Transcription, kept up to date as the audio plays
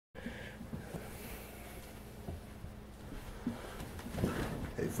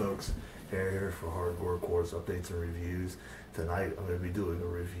folks, Harry here for Hardcore Course Updates and Reviews. Tonight I'm going to be doing a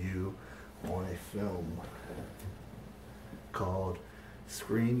review on a film called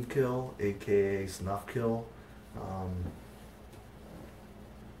Screen Kill, aka Snuff Kill.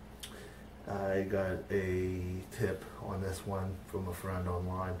 I got a tip on this one from a friend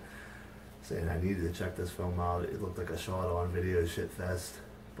online saying I needed to check this film out. It looked like a shot on video shit fest,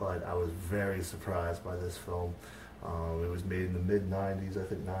 but I was very surprised by this film. It was made in the mid-90s, I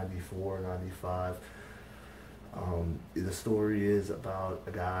think 94, 95. The story is about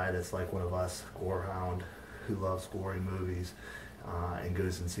a guy that's like one of us, gorehound, who loves gory movies, and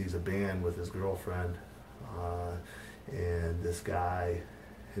goes and sees a band with his girlfriend. And this guy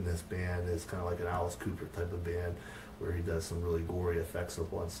in this band is kind of like an Alice Cooper type of band where he does some really gory effects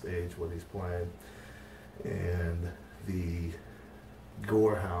up on stage when he's playing. And the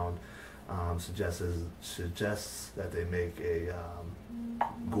gorehound suggests that they make a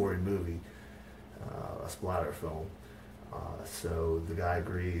gory movie, a splatter film. So the guy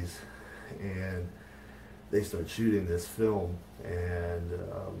agrees, and they start shooting this film. And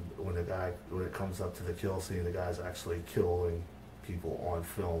when it comes up to the kill scene, the guy's actually killing people on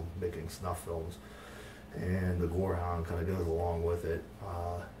film, making snuff films, and the gorehound kind of goes along with it.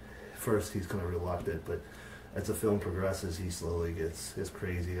 First, he's kind of reluctant, but as the film progresses, he slowly gets as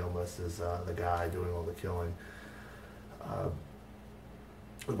crazy, almost as the guy doing all the killing.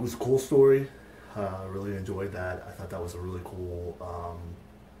 It was a cool story. I really enjoyed that. I thought that was a really cool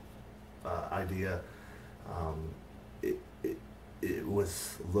idea. It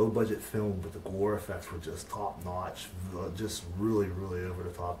was low budget film, but the gore effects were just top notch, just really over the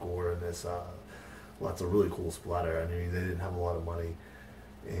top gore, and this lots of really cool splatter. I mean, they didn't have a lot of money,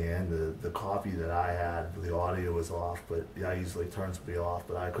 and the copy that I had, the audio was off, but yeah, I usually turns me off,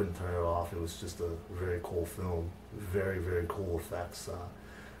 but I couldn't turn it off. It was just a very cool film, very cool effects.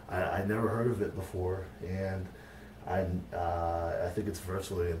 I never heard of it before, and I think it's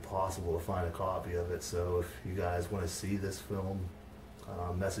virtually impossible to find a copy of it. So if you guys want to see this film,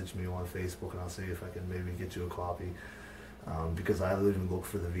 message me on Facebook and I'll see if I can maybe get you a copy. Because I even looked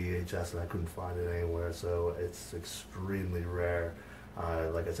for the VHS and I couldn't find it anywhere, so it's extremely rare.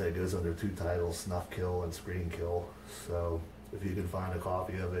 Like I said, it goes under two titles, Snuff Kill and Screen Kill. So if you can find a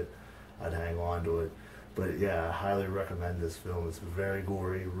copy of it, I'd hang on to it. But yeah, I highly recommend this film. It's very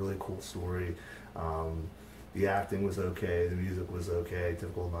gory, really cool story. The acting was okay, the music was okay,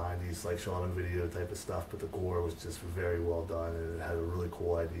 typical 90s, like shot on video type of stuff, but the gore was just very well done, and it had a really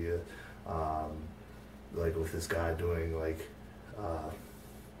cool idea. Like with this guy doing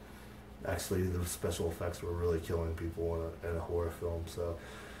actually the special effects were really killing people in a horror film, so,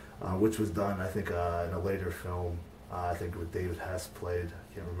 which was done, I think, in a later film, I think with David Hess played,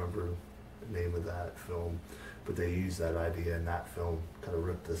 I can't remember the name of that film, but they used that idea in that film, kind of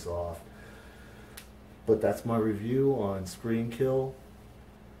ripped this off. But that's my review on Screen Kill,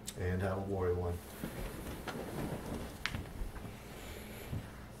 and have a gory one.